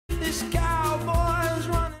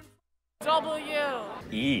W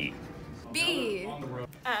E B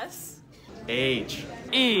S H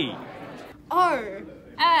E R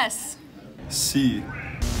S C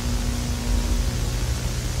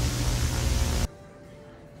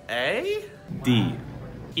A D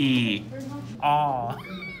E R.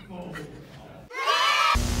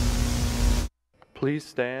 Please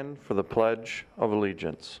stand for the Pledge of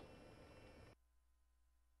Allegiance.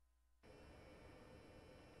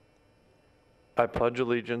 I pledge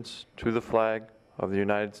allegiance to the flag of the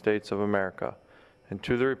United States of America and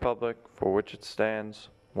to the republic for which it stands,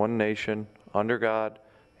 one nation, under God,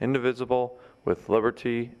 indivisible, with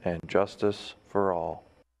liberty and justice for all.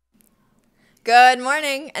 Good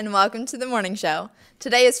morning and welcome to the morning show.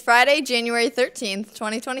 Today is Friday, January 13th,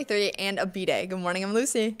 2023 and a B-Day. Good morning, I'm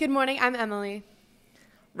Lucy. Good morning, I'm Emily.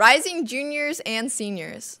 Rising juniors and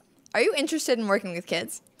seniors. Are you interested in working with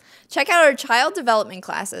kids? Check out our child development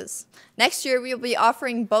classes. Next year, we will be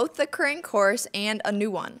offering both the current course and a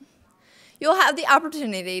new one. You'll have the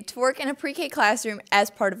opportunity to work in a pre-K classroom as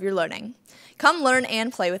part of your learning. Come learn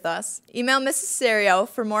and play with us. Email Mrs. Serio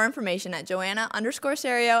for more information at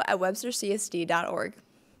joanna_serio@webstercsd.org.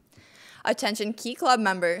 Attention Key Club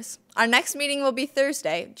members. Our next meeting will be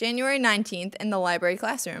Thursday, January 19th in the library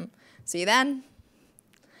classroom. See you then.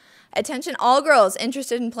 Attention all girls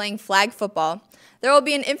interested in playing flag football. There will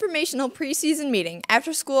be an informational preseason meeting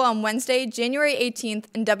after school on Wednesday, January 18th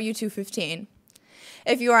in W215.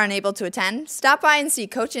 If you are unable to attend, stop by and see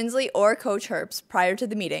Coach Inslee or Coach Herbst prior to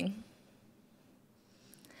the meeting.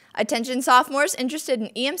 Attention sophomores interested in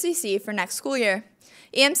EMCC for next school year.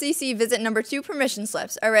 EMCC Visit Number 2 permission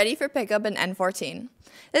slips are ready for pickup in N14.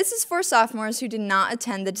 This is for sophomores who did not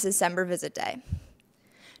attend the December visit day.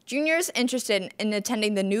 Juniors interested in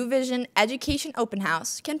attending the New Vision Education Open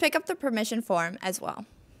House can pick up the permission form as well.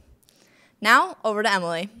 Now, over to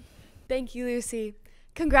Emily. Thank you, Lucy.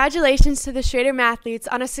 Congratulations to the Schrader Mathletes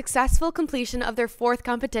on a successful completion of their 4th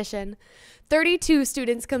competition. 32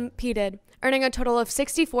 students competed, earning a total of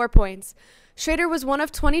 64 points. Schrader was one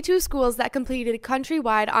of 22 schools that completed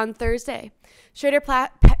countrywide on Thursday. Schrader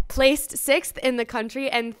placed 6th in the country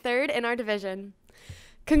and 3rd in our division.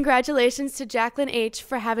 Congratulations to Jacqueline H.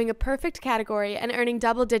 for having a perfect category and earning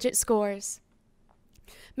double-digit scores.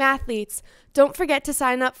 Mathletes, don't forget to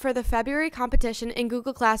sign up for the February competition in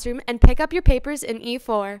Google Classroom and pick up your papers in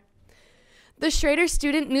E4. The Schrader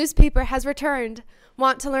Student Newspaper has returned.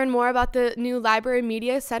 Want to learn more about the new Library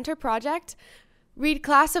Media Center project? Read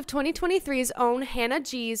Class of 2023's own Hannah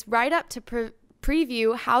G's write-up to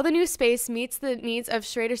preview how the new space meets the needs of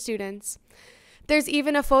Schrader students. There's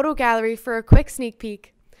even a photo gallery for a quick sneak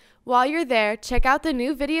peek. While you're there, check out the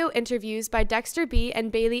new video interviews by Dexter B.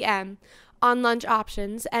 and Bailey M. on lunch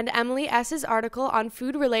options and Emily S.'s article on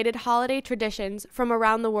food-related holiday traditions from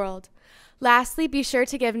around the world. Lastly, be sure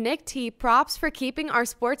to give Nick T. props for keeping our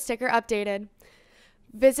sports sticker updated.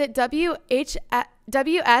 Visit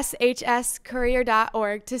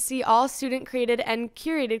wshscourier.org to see all student-created and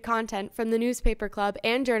curated content from the newspaper club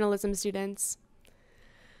and journalism students.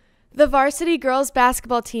 The varsity girls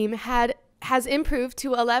basketball team has improved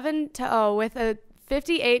to 11-0 with a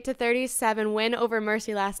 58-37 win over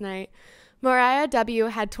Mercy last night. Mariah W.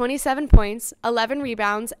 had 27 points, 11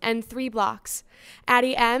 rebounds, and 3 blocks.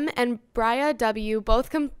 Addie M. and Bria W. both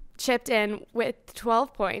chipped in with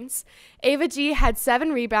 12 points. Ava G. had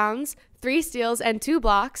 7 rebounds, 3 steals, and 2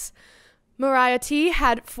 blocks. Mariah T.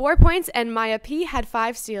 had 4 points, and Maya P. had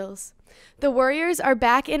 5 steals. The Warriors are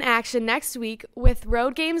back in action next week with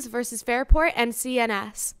road games versus Fairport and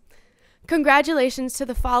CNS. Congratulations to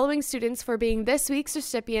the following students for being this week's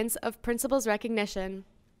recipients of Principal's Recognition.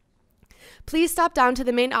 Please stop down to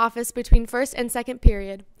the main office between first and second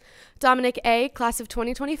period. Dominic A., Class of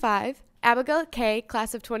 2025, Abigail K.,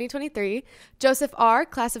 Class of 2023, Joseph R.,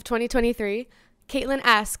 Class of 2023, Caitlin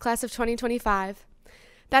S., Class of 2025.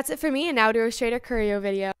 That's it for me, and now to a Schrader Curio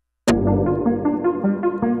video.